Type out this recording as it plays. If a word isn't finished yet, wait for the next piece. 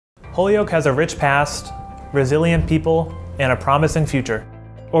Holyoke has a rich past, resilient people, and a promising future.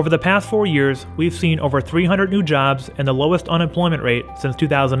 Over the past 4 years, we've seen over 300 new jobs and the lowest unemployment rate since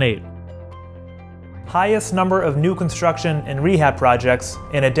 2008. Highest number of new construction and rehab projects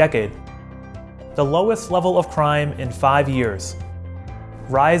in a decade. The lowest level of crime in 5 years.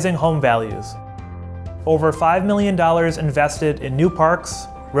 Rising home values. Over $5 million invested in new parks,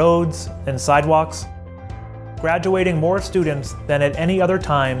 roads, and sidewalks. Graduating more students than at any other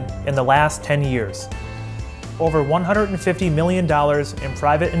time in the last 10 years. Over $150 million in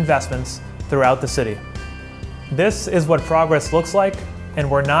private investments throughout the city. This is what progress looks like,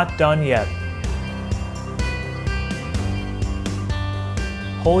 and we're not done yet.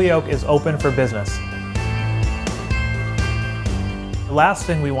 Holyoke is open for business. The last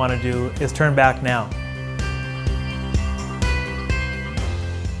thing we want to do is turn back now.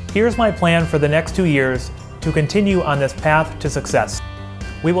 Here's my plan for the next 2 years to continue on this path to success.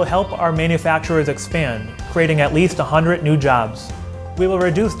 We will help our manufacturers expand, creating at least 100 new jobs. We will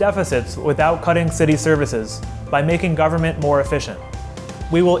reduce deficits without cutting city services by making government more efficient.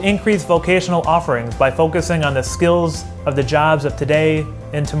 We will increase vocational offerings by focusing on the skills of the jobs of today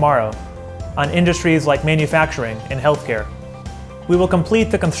and tomorrow, on industries like manufacturing and healthcare. We will complete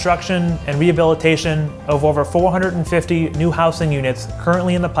the construction and rehabilitation of over 450 new housing units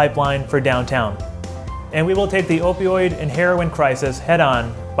currently in the pipeline for downtown. And we will take the opioid and heroin crisis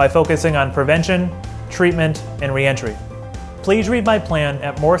head-on by focusing on prevention, treatment, and reentry. Please read my plan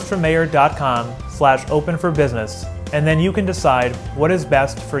at morseformayor.com/openforbusiness, and then you can decide what is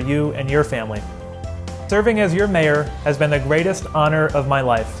best for you and your family. Serving as your mayor has been the greatest honor of my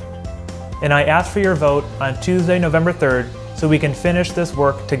life, and I ask for your vote on Tuesday, November 3rd, so we can finish this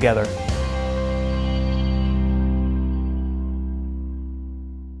work together.